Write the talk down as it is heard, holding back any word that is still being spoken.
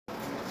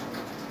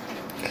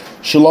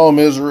Shalom,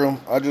 Israel.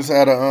 I just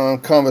had a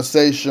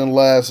conversation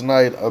last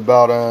night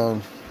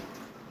about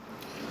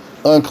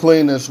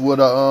uncleanness with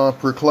a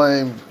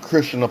proclaimed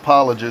Christian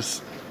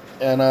apologist,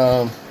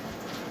 and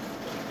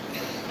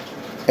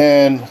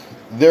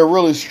they're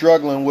really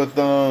struggling with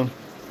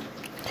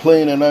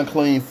clean and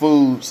unclean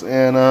foods.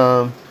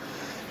 And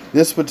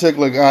this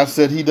particular guy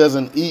said he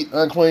doesn't eat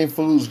unclean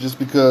foods just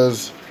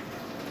because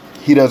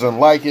he doesn't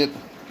like it,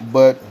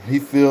 but he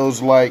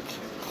feels like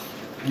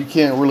you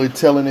can't really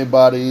tell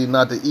anybody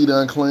not to eat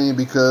unclean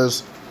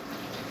because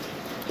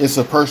it's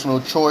a personal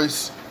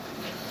choice,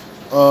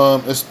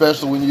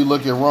 especially when you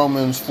look at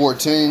Romans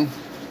 14.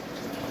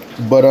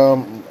 But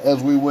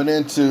as we went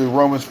into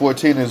Romans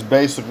 14, is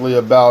basically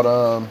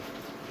about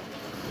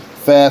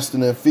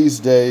fasting and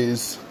feast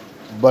days.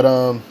 But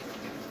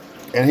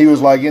and he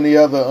was like, any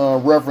other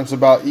reference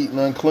about eating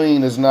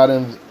unclean is not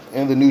in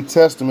the New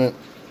Testament.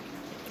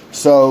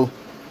 So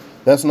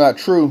that's not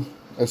true.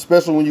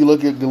 Especially when you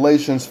look at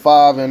Galatians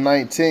 5 and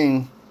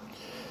 19.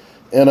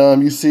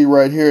 And you see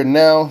right here,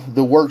 now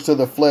the works of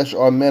the flesh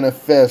are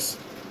manifest,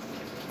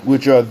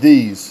 which are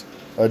these: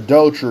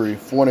 adultery,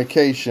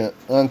 fornication,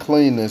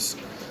 uncleanness,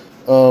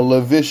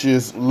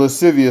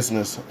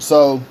 lasciviousness.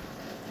 So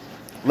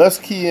let's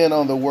key in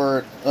on the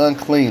word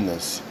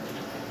uncleanness.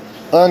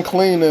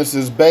 Uncleanness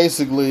is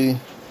basically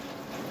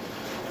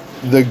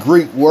the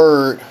Greek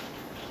word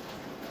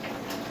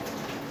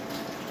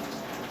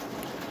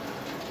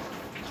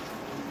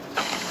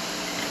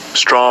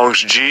Strong's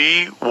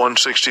G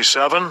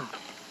 167,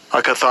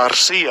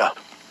 akatharsia.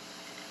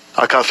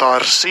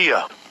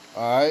 Akatharsia.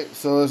 Alright,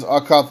 so it's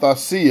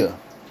akatharsia.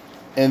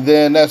 And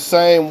then that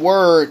same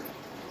word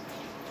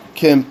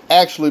can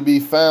actually be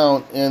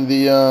found in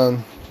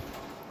the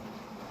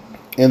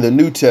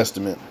New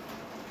Testament.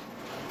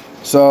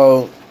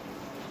 So,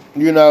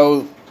 you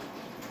know,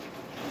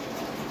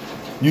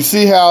 you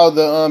see how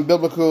the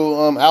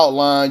biblical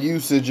outline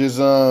usage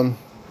is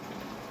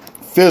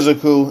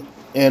physical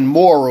and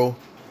moral.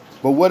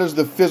 But what is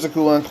the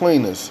physical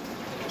uncleanness?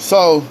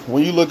 So,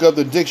 when you look up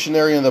the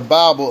dictionary in the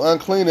Bible,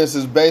 uncleanness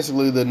is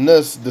basically the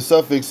nus, the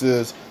suffix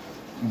is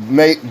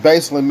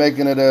basically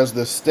making it as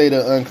the state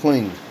of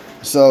unclean.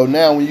 So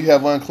now when you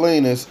have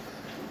uncleanness,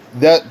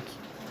 that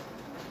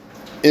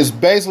is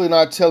basically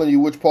not telling you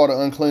which part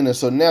of uncleanness.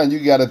 So now you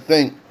got to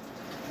think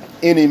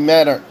any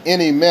manner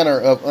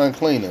of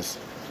uncleanness.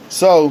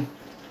 So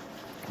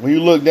when you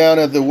look down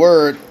at the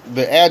word,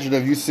 the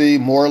adjective, you see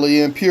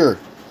morally impure,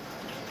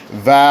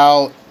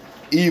 vile,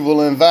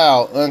 evil and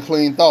vile,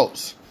 unclean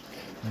thoughts.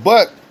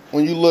 But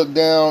when you look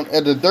down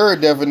at the third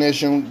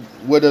definition,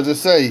 what does it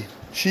say?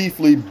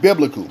 Chiefly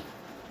biblical,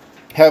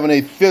 having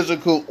a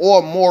physical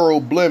or moral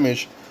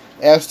blemish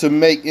as to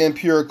make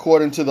impure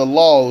according to the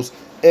laws,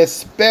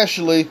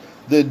 especially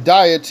the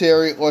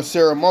dietary or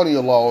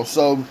ceremonial laws.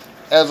 So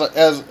as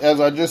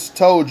I just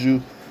told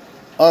you,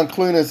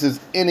 uncleanness is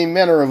any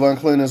manner of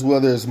uncleanness,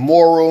 whether it's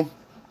moral,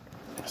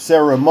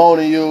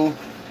 ceremonial,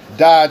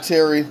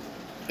 dietary.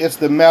 It's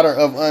the matter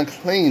of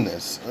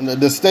uncleanness,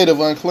 the state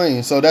of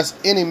unclean. So that's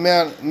any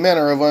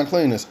manner of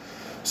uncleanness.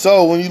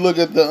 So when you look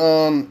at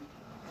the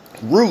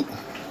root,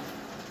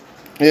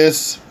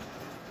 it's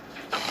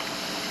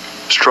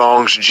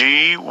Strong's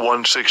G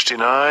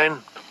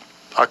 169,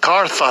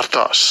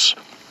 akarthartos.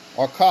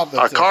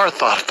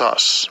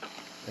 Akarthartos.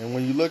 And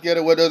when you look at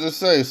it, what does it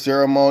say?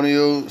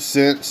 Ceremonial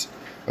sense,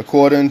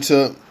 according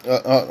to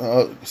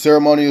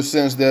ceremonial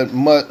sense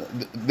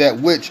that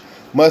which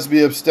must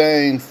be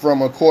abstained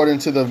from according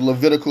to the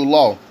Levitical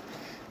law,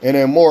 and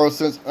in moral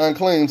sense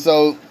unclean.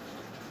 So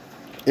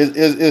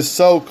it's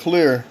so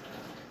clear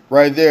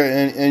right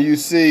there, and you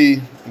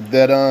see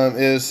that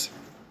is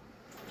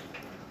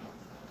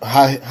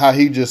how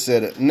he just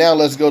said it. Now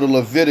let's go to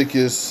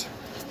Leviticus.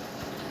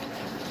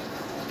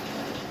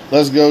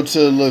 Let's go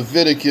to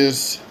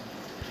Leviticus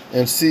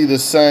and see the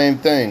same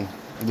thing.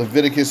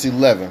 Leviticus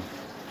 11.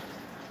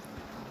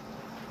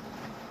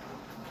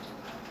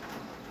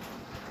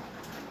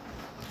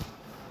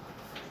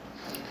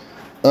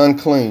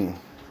 Unclean.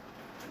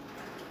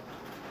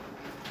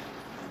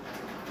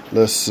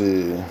 Let's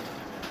see.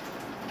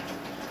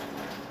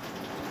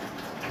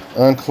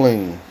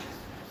 Unclean.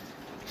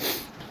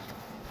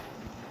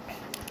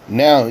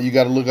 Now you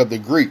got to look up the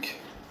Greek.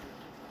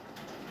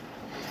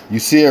 You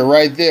see it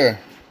right there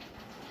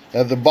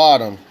at the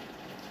bottom.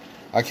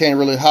 I can't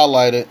really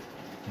highlight it,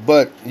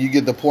 but you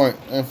get the point.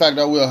 In fact,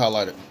 I will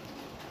highlight it.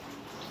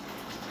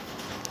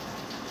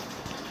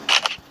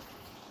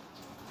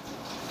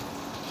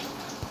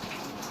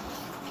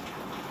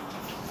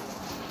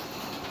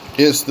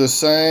 It's the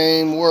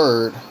same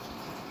word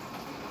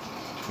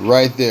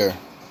right there.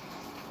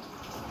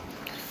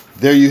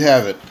 There you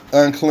have it,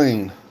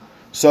 unclean.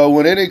 So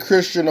when any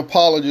Christian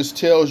apologist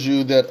tells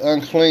you that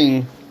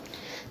unclean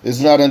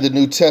is not in the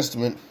New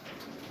Testament,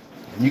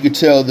 you can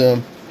tell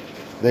them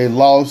they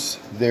lost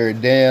their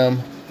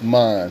damn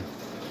mind.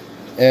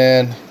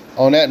 And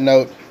on that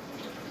note,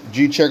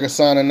 G Checker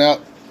signing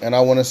out, and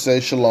I want to say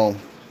shalom.